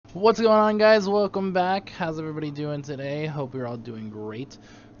What's going on, guys? Welcome back. How's everybody doing today? Hope you're all doing great.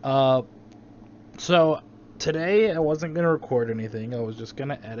 Uh, so today I wasn't gonna record anything. I was just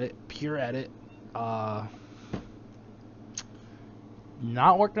gonna edit, pure edit. Uh,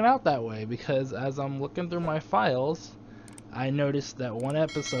 Not working out that way because as I'm looking through my files, I noticed that one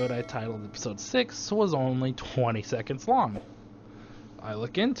episode I titled episode 6 was only 20 seconds long. I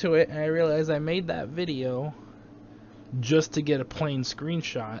look into it and I realize I made that video just to get a plain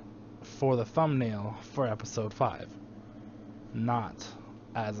screenshot for the thumbnail for episode 5, not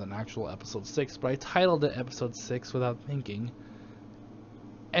as an actual episode 6, but I titled it episode 6 without thinking,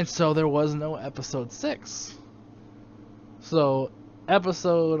 and so there was no episode 6. So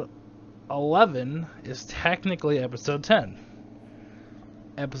episode 11 is technically episode 10.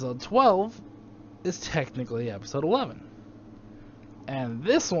 Episode 12 is technically episode 11. And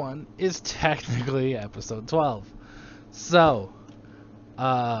this one is technically episode 12. So,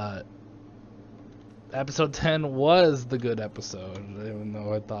 episode 10 was the good episode, even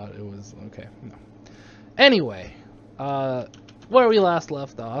though I thought it was okay. No. Anyway, where we last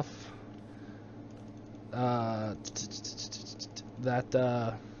left off, that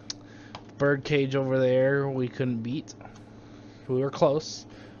bird cage over there we couldn't beat. We were close.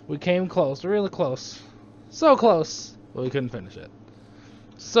 We came close, really close. So close, but we couldn't finish it.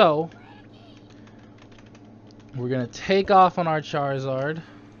 So, we're going to take off on our Charizard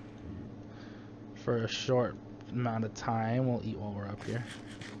for a short amount of time. We'll eat while we're up here.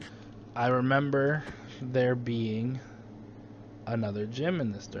 I remember there being another gym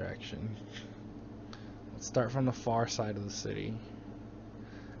in this direction. Let's start from the far side of the city.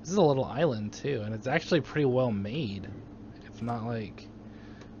 This is a little island too, and it's actually pretty well made. It's not like...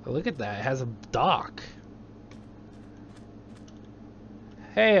 Look at that, it has a dock.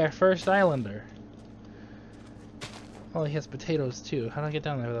 Hey, our first islander. Oh, he has potatoes too. How do I get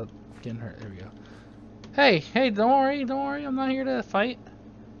down there without getting hurt? There we go. Hey, don't worry, I'm not here to fight.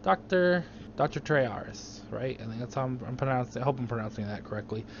 Dr. Treyaris, right? I think that's how I'm pronouncing. I hope I'm pronouncing that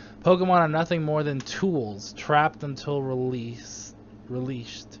correctly. Pokemon are nothing more than tools, trapped until released.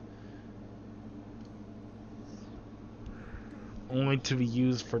 Only to be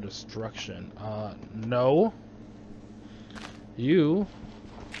used for destruction. No. You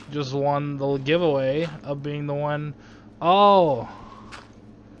just won the giveaway of being the one. Oh.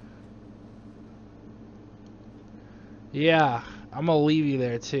 Yeah, I'm gonna leave you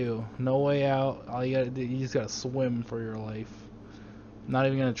there too. No way out. All you gotta do, you just gotta swim for your life. I'm not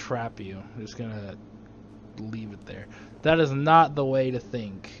even gonna trap you. I'm just gonna leave it there. That is not the way to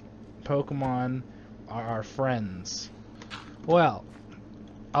think. Pokemon are our friends. Well,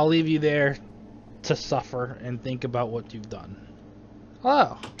 I'll leave you there to suffer and think about what you've done.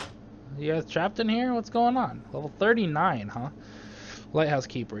 Hello. You guys trapped in here? What's going on? Level 39, huh? Lighthouse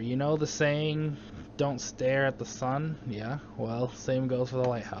Keeper. You know the saying, don't stare at the sun? Yeah, well, same goes for the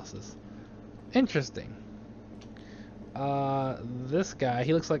lighthouses. Interesting. This guy,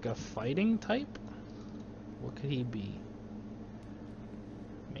 he looks like a fighting type? What could he be?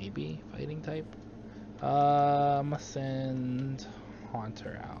 Maybe fighting type? I'm gonna send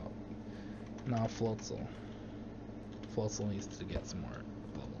Haunter out. No, Floatzel. Floatzel needs to get some more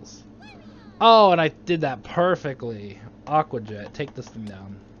levels. Oh, and I did that perfectly. Aqua Jet, take this thing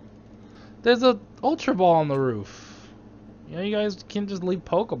down. There's a Ultra Ball on the roof. You know, you guys can't just leave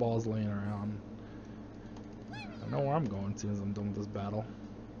Pokeballs laying around. I know where I'm going as soon as I'm done with this battle.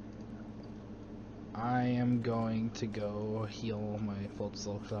 I am going to go heal my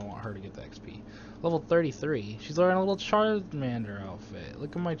Floatzel because I want her to get the XP. Level 33. She's wearing a little Charmander outfit.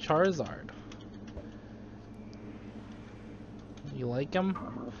 Look at my Charizard. You like him?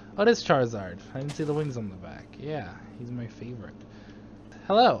 Oh, it is Charizard. I didn't see the wings on the back. Yeah, he's my favorite.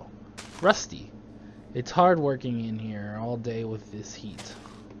 Hello, Rusty. It's hard working in here all day with this heat.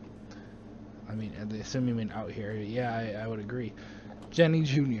 I mean, I assume you mean out here. Yeah, I would agree. Jenny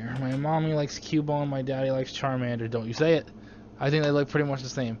Jr. My mommy likes Cubone, my daddy likes Charmander. Don't you say it. I think they look pretty much the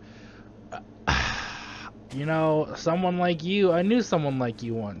same. You know, someone like you, I knew someone like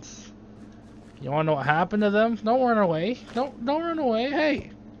you once. You wanna know what happened to them? Don't run away. Don't run away.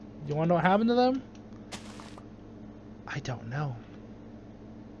 Hey, you wanna know what happened to them? I don't know.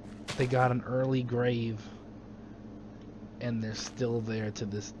 They got an early grave, and they're still there to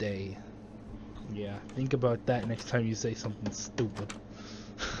this day. Yeah, think about that next time you say something stupid.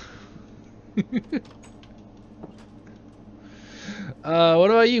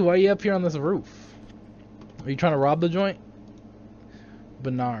 What about you? Why are you up here on this roof? Are you trying to rob the joint?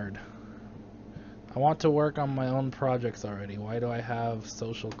 Bernard. I want to work on my own projects already. Why do I have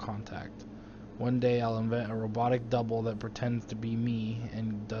social contact? One day I'll invent a robotic double that pretends to be me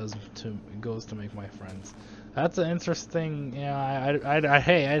and goes to make my friends. That's an interesting. Yeah,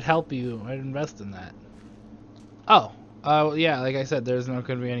 I'd help you. I'd invest in that. Oh, yeah. Like I said, there's not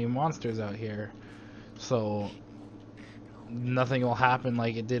gonna be any monsters out here, so nothing will happen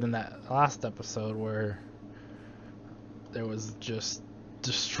like it did in that last episode where there was just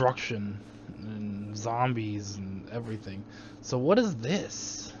destruction and zombies and everything. So what is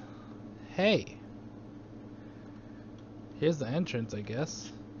this? Hey, here's the entrance, I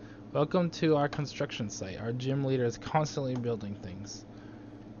guess. Welcome to our construction site. Our gym leader is constantly building things.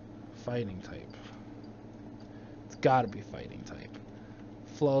 Fighting type. It's gotta be fighting type.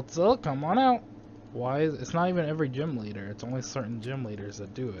 Floatzel, come on out. Why is it's not even every gym leader, it's only certain gym leaders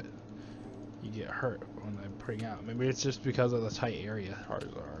that do it. You get hurt when they bring out. Maybe it's just because of the tight area.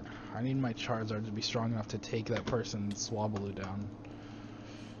 Charizard. I need my Charizard to be strong enough to take that person's Swablu down.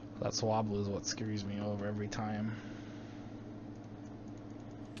 That Swablu is what screws me over every time.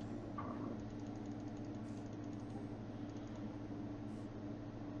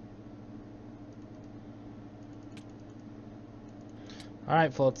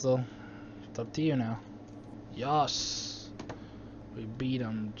 Alright, Floatzel. It's up to you now. Yes! We beat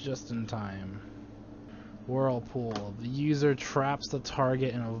him just in time. Whirlpool. The user traps the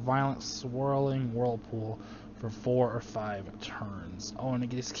target in a violent swirling whirlpool for 4 or 5 turns. Oh, and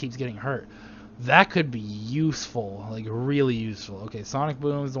it just keeps getting hurt. That could be useful, like really useful. Okay, Sonic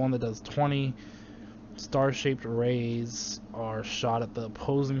Boom is the one that does 20 star-shaped rays are shot at the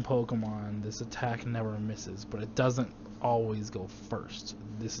opposing Pokemon. This attack never misses, but it doesn't always go first.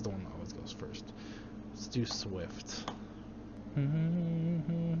 This is the one that always goes first. Let's do Swift.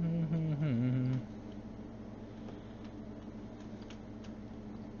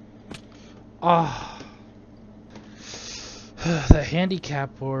 Ah. The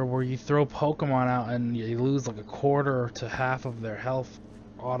handicap board where you throw Pokemon out and you lose like a quarter to half of their health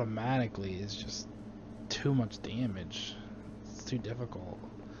automatically is just too much damage. It's too difficult.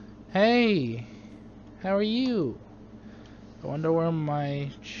 Hey! How are you? I wonder where my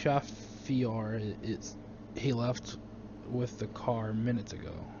Chafior is. He left with the car minutes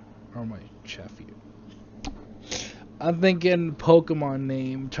ago. Or my Chafior. I'm thinking Pokemon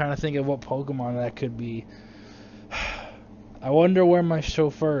name. Trying to think of what Pokemon that could be. I wonder where my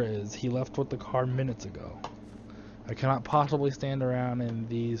chauffeur is. He left with the car minutes ago. I cannot possibly stand around in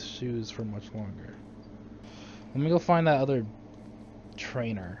these shoes for much longer. Let me go find that other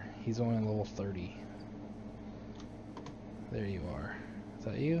trainer. He's only on level 30. There you are. Is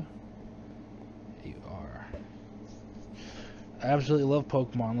that you? You are. I absolutely love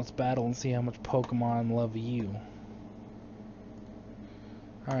Pokemon. Let's battle and see how much Pokemon love you.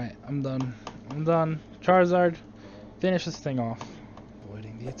 Alright, I'm done. I'm done. Charizard, finish this thing off.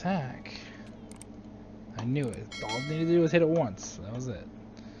 Avoiding the attack. I knew it. All I needed to do was hit it once. That was it.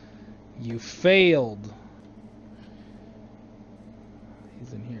 You failed.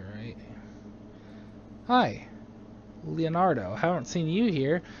 He's in here, right? Hi, Leonardo. Haven't seen you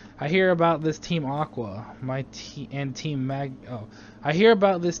here. I hear about this Team Aqua, and Team Mag. Oh, I hear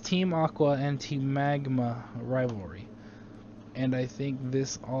about this Team Aqua and Team Magma rivalry, and I think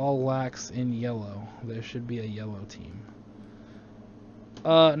this all lacks in yellow. There should be a yellow team.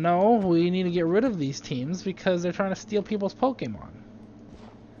 No, we need to get rid of these teams because they're trying to steal people's Pokemon.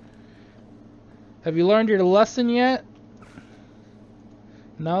 Have you learned your lesson yet?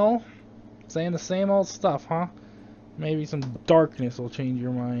 No? Saying the same old stuff, huh? Maybe some darkness will change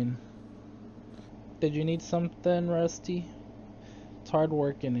your mind. Did you need something, Rusty? It's hard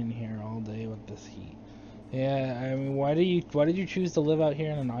working in here all day with this heat. Yeah, I mean, why did you choose to live out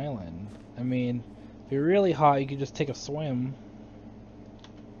here on an island? I mean, if you're really hot, you could just take a swim.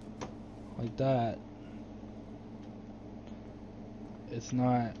 Like that. It's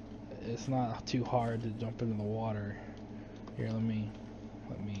not too hard to jump into the water. Here, let me.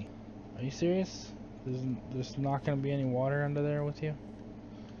 Are you serious? There's not gonna be any water under there with you?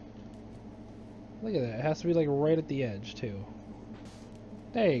 Look at that. It has to be like right at the edge too.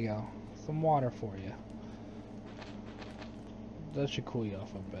 There you go. Some water for you. That should cool you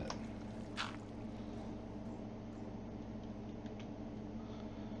off a bit.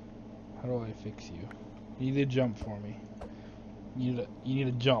 How do I fix you? You need to jump for me. You need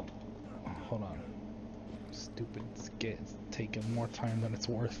to jump. Hold on. Stupid skit. It's taking more time than it's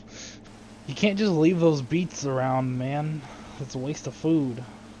worth. You can't just leave those beets around, man. It's a waste of food.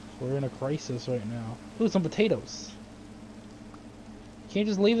 We're in a crisis right now. Ooh, some potatoes. You can't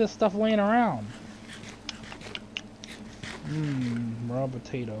just leave this stuff laying around. Raw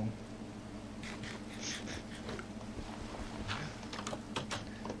potato.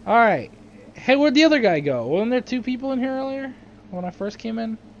 Alright. Hey, where'd the other guy go? Wasn't there 2 people in here earlier when I first came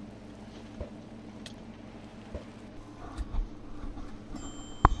in?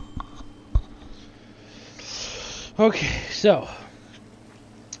 Okay, so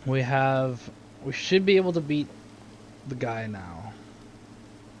we should be able to beat the guy now.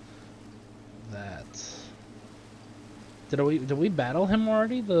 Did we battle him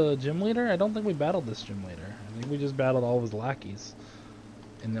already, the gym leader? I don't think we battled this gym leader. I think we just battled all of his lackeys.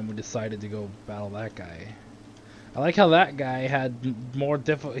 And then we decided to go battle that guy. I like how that guy had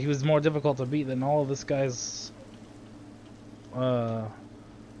he was more difficult to beat than all of this guy's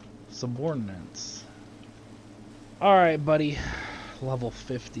subordinates. Alright, buddy. Level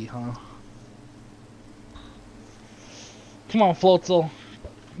 50, huh? Come on, Floatzel.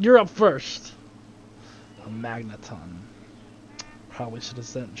 You're up first. A Magneton. Probably should have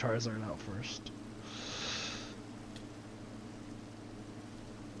sent Charizard out first.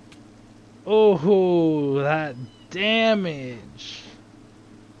 Oh, that damage.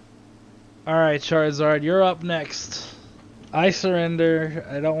 Alright, Charizard, you're up next. I surrender.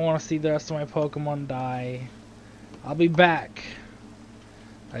 I don't want to see the rest of my Pokemon die. I'll be back.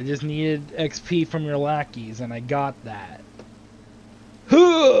 I just needed XP from your lackeys, and I got that.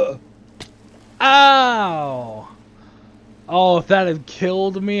 Huh! Ow! Oh, if that had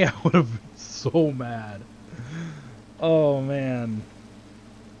killed me, I would have been so mad. Oh, man.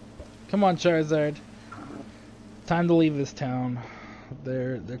 Come on, Charizard. Time to leave this town.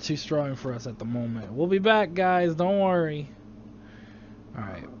 They're too strong for us at the moment. We'll be back, guys. Don't worry.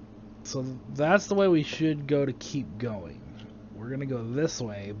 Alright. So that's the way we should go to keep going. We're going to go this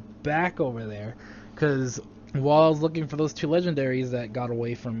way, back over there, because while I was looking for those 2 legendaries that got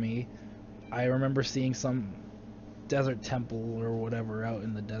away from me, I remember seeing some desert temple or whatever out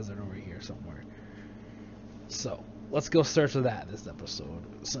in the desert over here somewhere. So, let's go search for that this episode,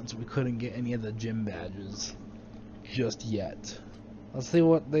 since we couldn't get any of the gym badges just yet. Let's see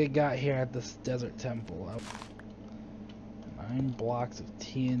what they got here at this desert temple. 9 blocks of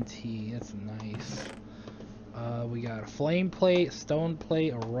TNT, that's nice. We got a flame plate, stone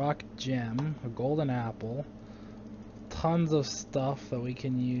plate, a rock gem, a golden apple, tons of stuff that we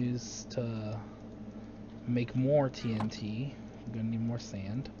can use to make more TNT. We're gonna need more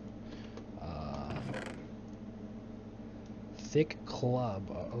sand. Thick club.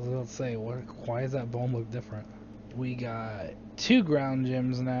 I was gonna say, why does that bone look different? We got 2 ground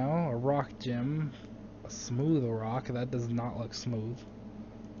gems now, a rock gem, a smooth rock. That does not look smooth.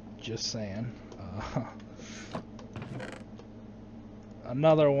 Just saying.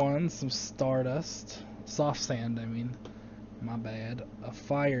 Another one, some stardust, soft sand. I mean, my bad. A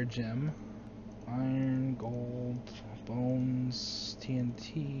fire gem, iron, gold, bones,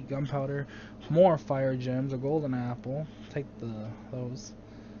 TNT, gunpowder, more fire gems, a golden apple. Take those.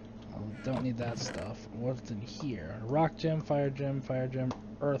 I don't need that stuff. What's in here? Rock gem, fire gem,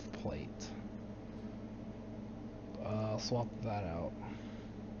 earth plate. I'll swap that out.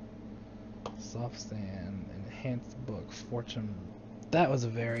 Soft sand, enhanced book, fortune. That was a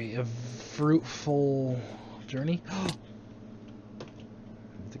very fruitful journey.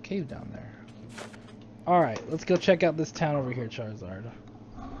 There's a cave down there. Alright, let's go check out this town over here, Charizard.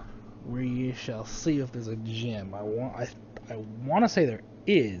 We shall see if there's a gym. I want to say there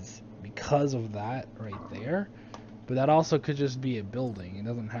is because of that right there, but that also could just be a building. It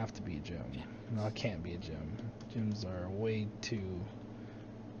doesn't have to be a gym. No, it can't be a gym. Gyms are way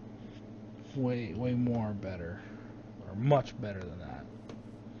more better, or much better than that.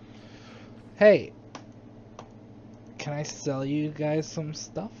 Hey, can I sell you guys some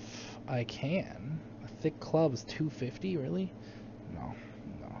stuff? I can. A thick club is $250, really? No,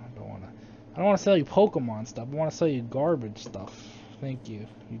 I don't want to. I don't want to sell you Pokemon stuff. I want to sell you garbage stuff. Thank you,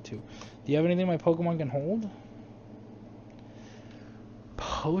 you too. Do you have anything my Pokemon can hold?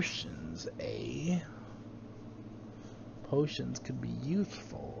 Potions, eh? Potions could be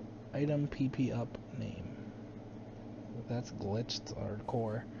useful. Item PP up name. That's glitched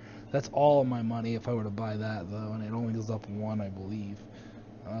hardcore. That's all of my money if I were to buy that though, and it only goes up 1, I believe.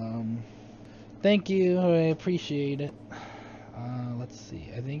 Thank you, I appreciate it. Let's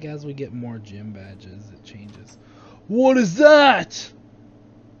see. I think as we get more gym badges, it changes. What is that?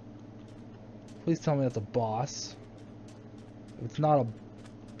 Please tell me that's a boss. If it's not a,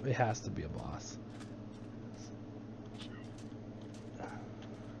 it has to be a boss.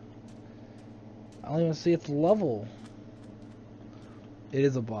 I don't even see its level. It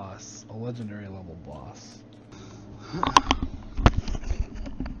is a boss, a legendary level boss.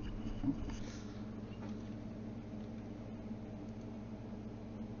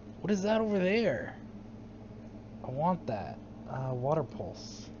 What is that over there? I want that. Water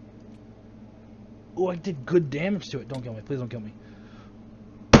pulse. Oh, I did good damage to it. Don't kill me. Please don't kill me.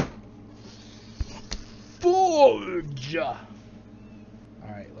 Forge!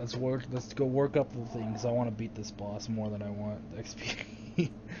 Alright, let's go work up the things. I want to beat this boss more than I want XP.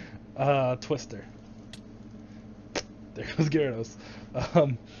 Twister. There goes Gyarados.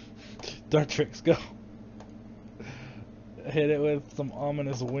 Dart tricks, go. Hit it with some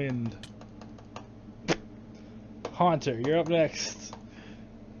ominous wind. Haunter, you're up next.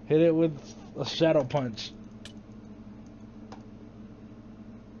 Hit it with a shadow punch.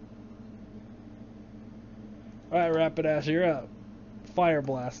 Alright, Rapidash, you're up. Fire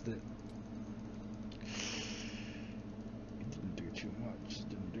blast it. Didn't do too much.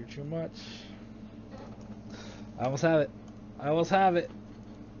 Didn't do too much. I almost have it. I almost have it.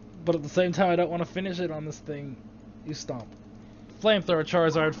 But at the same time, I don't want to finish it on this thing. You stomp. Flamethrower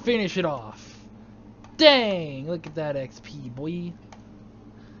Charizard, finish it off. Dang! Look at that XP, boy.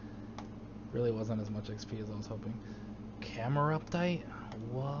 Really wasn't as much XP as I was hoping. Camera update?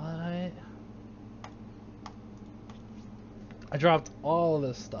 What? I dropped all of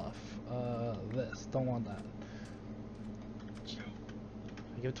this stuff. This. Don't want that.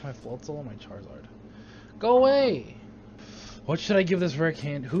 I give it to my Floatzel or my Charizard? Go away! What should I give this rare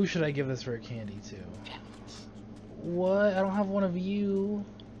candy? Who should I give this rare candy to? What? I don't have one of you.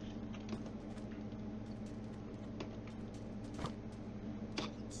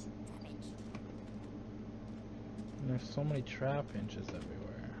 There's so many trap inches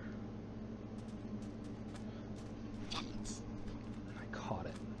everywhere. I caught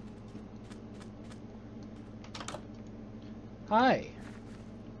it. Hi.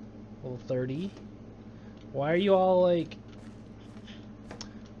 Level 30. Why are you all like...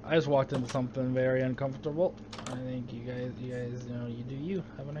 I just walked into something very uncomfortable. I think you guys, you know, you do you.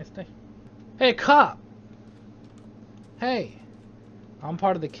 Have a nice day. Hey, cop! Hey! I'm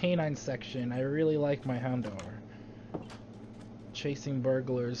part of the canine section. I really like my Houndour. Chasing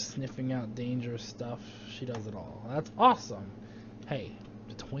burglars, sniffing out dangerous stuff. She does it all. That's awesome. Hey,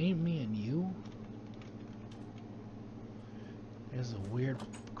 between me and you, there's a weird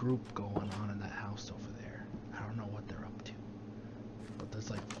group going on in that house over there. I don't know what they're up to. But there's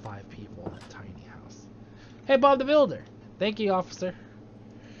like 5 people in a tiny house. Hey, Bob the Builder. Thank you, officer.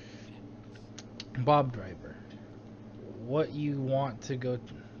 Bob Driver. What do you want to go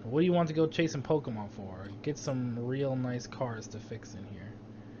chasing Pokemon for? Get some real nice cars to fix in here.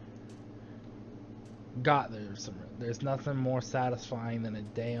 There's nothing more satisfying than a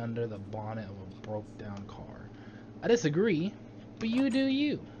day under the bonnet of a broke down car. I disagree, but you do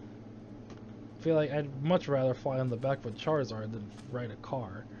you. I feel like I'd much rather fly on the back of a Charizard than ride a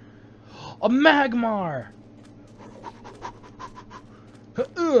car. A Magmar!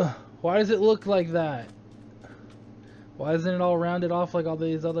 Why does it look like that? Why isn't it all rounded off like all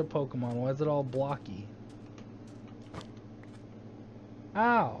these other Pokemon? Why is it all blocky?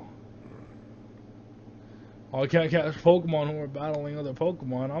 Ow! Oh, I can't catch Pokemon who are battling other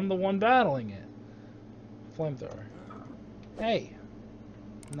Pokemon. I'm the one battling it. Flamethrower. Hey!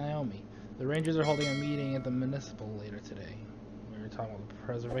 Naomi. The Rangers are holding a meeting at the municipal later today. We were talking about the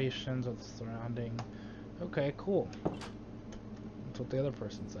preservations of the surrounding... Okay, cool. That's what the other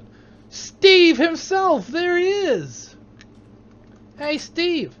person said. Steve himself! There he is! Hey,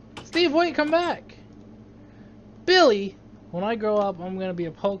 Steve! Steve, wait, come back! Billy! When I grow up, I'm gonna be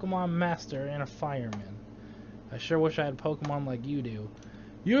a Pokemon master and a fireman. I sure wish I had Pokemon like you do.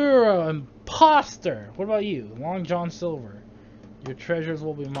 You're an imposter! What about you? Long John Silver. Your treasures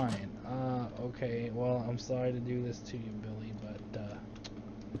will be mine. Okay, well, I'm sorry to do this to you, Billy, but,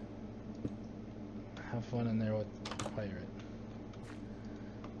 have fun in there with Pirate.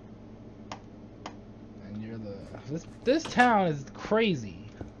 And you're the... This town is crazy.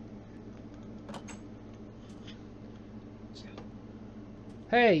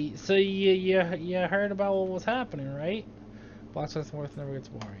 Hey, so you heard about what was happening, right? Blacksmithworth never gets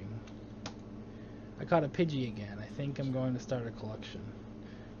boring. I caught a Pidgey again. I think I'm going to start a collection.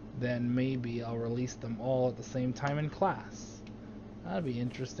 Then maybe I'll release them all at the same time in class. That'd be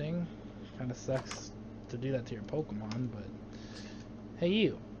interesting. Kinda sucks to do that to your Pokemon, but... Hey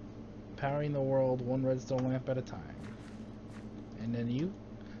you! Powering the world one redstone lamp at a time. And then you?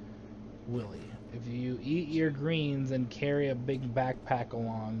 Willie. If you eat your greens and carry a big backpack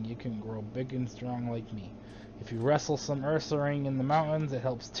along, you can grow big and strong like me. If you wrestle some Ursaring in the mountains, it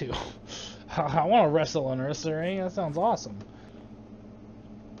helps too. I want to wrestle an Ursaring. That sounds awesome.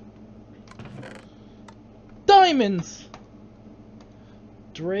 Diamonds!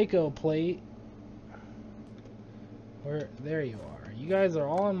 Draco plate. Where? There you are. You guys are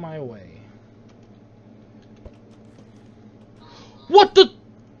all in my way. What the?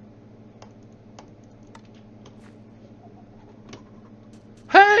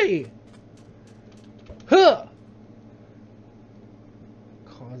 Why? Huh!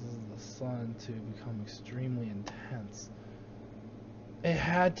 Causes the sun to become extremely intense. It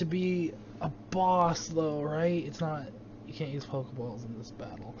had to be a boss though, right? It's not. You can't use Pokeballs in this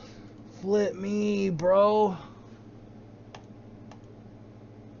battle. Flip me, bro.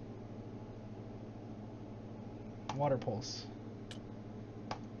 Water pulse.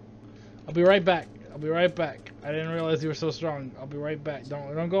 I'll be right back. I'll be right back. I didn't realize you were so strong. I'll be right back.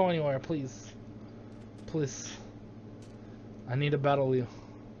 Don't go anywhere, please. Please. I need to battle you.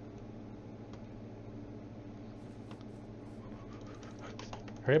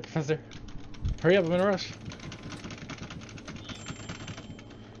 Hurry up, Professor. Hurry up, I'm in a rush.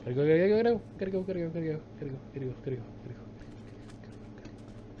 Gotta go, gotta go, gotta go, gotta go, gotta go, gotta go, gotta go, gotta go, gotta go.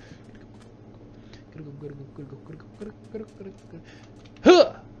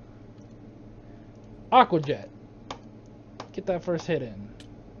 Huh! Aqua Jet. Get that first hit in.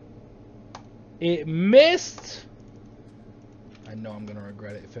 It missed. I know I'm gonna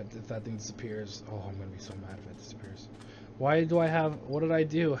regret it if that thing disappears. Oh, I'm gonna be so mad if it disappears. Why do I have? What did I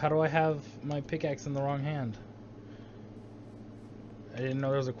do? How do I have my pickaxe in the wrong hand? I didn't know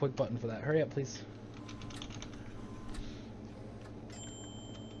there was a quick button for that. Hurry up, please.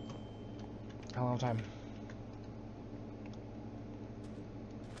 How long time?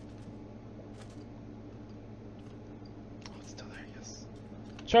 Oh, it's still there, yes.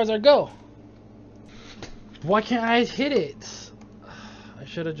 Charizard, go! Why can't I hit it? I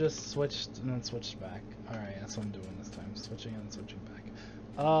should have just switched and then switched back. Alright, that's what I'm doing this time. Switching and switching back.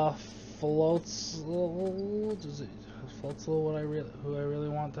 Floatzel. Does it Floatzel who I really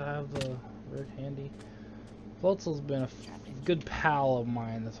want to have the red handy? Floatzel's been a good pal of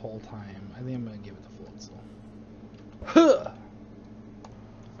mine this whole time. I think I'm gonna give it to Floatzel. Huh!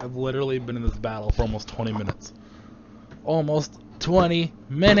 I've literally been in this battle for almost 20 minutes. Almost 20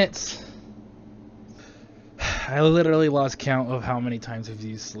 minutes! I literally lost count of how many times I've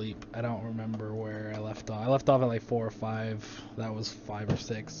used sleep. I don't remember where I left off. I left off at like 4 or 5. That was 5 or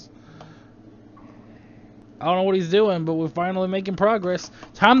 6. I don't know what he's doing, but we're finally making progress.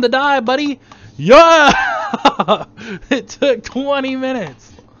 Time to die, buddy! Yeah! It took 20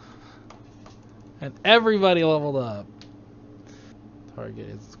 minutes. And everybody leveled up. Target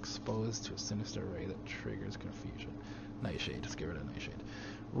is exposed to a sinister ray that triggers confusion. Nightshade. Just get rid of Nightshade.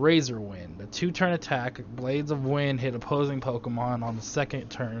 Razor Wind. A 2-turn attack. Blades of Wind hit opposing Pokemon on the second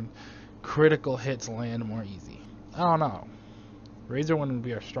turn. Critical hits land more easy. I don't know. Razor Wind would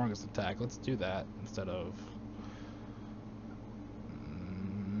be our strongest attack. Let's do that instead of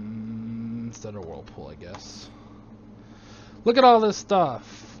Whirlpool, I guess. Look at all this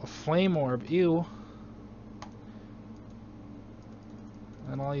stuff. A Flame Orb. Ew.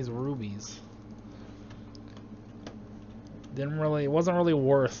 And all these rubies. It wasn't really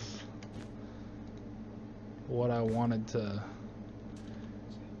worth what I wanted to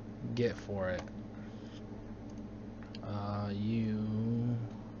get for it.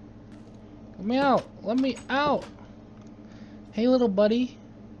 Let me out! Let me out! Hey little buddy,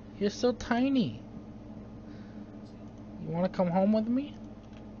 you're so tiny. You wanna come home with me?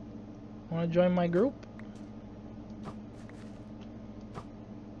 Wanna join my group?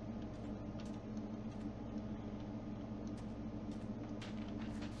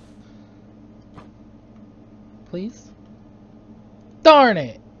 Please? Darn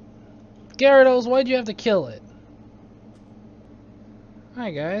it! Gyarados, why'd you have to kill it?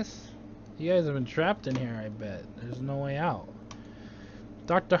 Hi guys. You guys have been trapped in here, I bet. There's no way out.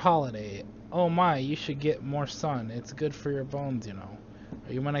 Dr. Holiday. Oh my, you should get more sun. It's good for your bones, you know.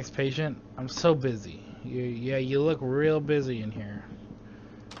 Are you my next patient? I'm so busy. Yeah, you look real busy in here.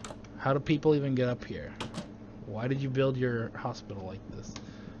 How do people even get up here? Why did you build your hospital like this?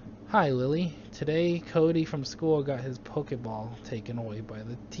 Hi, Lily. Today, Cody from school got his Pokeball taken away by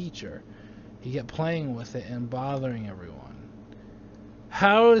the teacher. He kept playing with it and bothering everyone.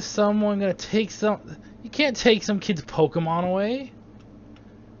 How is someone gonna take some... You can't take some kid's Pokemon away.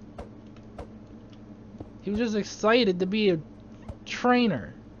 He was just excited to be a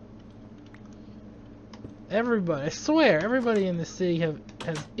trainer. Everybody, I swear, everybody in this city has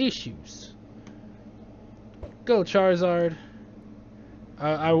issues. Go, Charizard.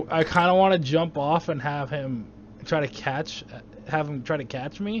 I kind of want to jump off and have him try to catch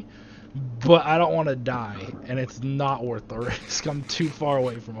me, but I don't want to die, and it's not worth the risk. I'm too far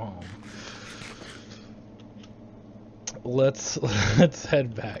away from home. Let's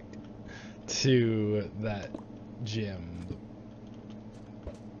head back to that gym.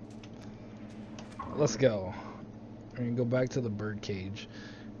 Let's go. We're gonna go back to the bird cage,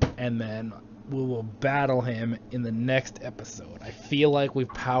 and then we will battle him in the next episode. I feel like we've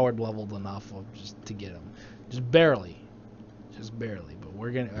powered leveled enough of just to get him, just barely,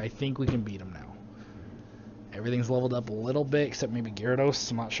 but I think we can beat him now. Everything's leveled up a little bit except maybe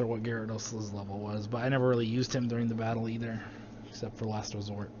Gyarados. I'm not sure what Gyarados' level was, but I never really used him during the battle either, except for last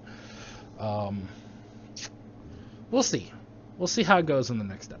resort. We'll see. We'll see how it goes in the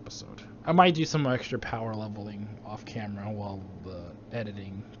next episode. I might do some extra power leveling off camera while the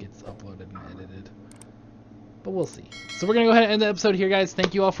editing gets uploaded and edited. But we'll see. So we're going to go ahead and end the episode here, guys.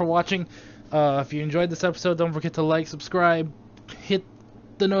 Thank you all for watching. If you enjoyed this episode, don't forget to like, subscribe, hit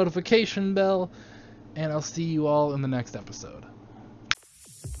the notification bell, and I'll see you all in the next episode.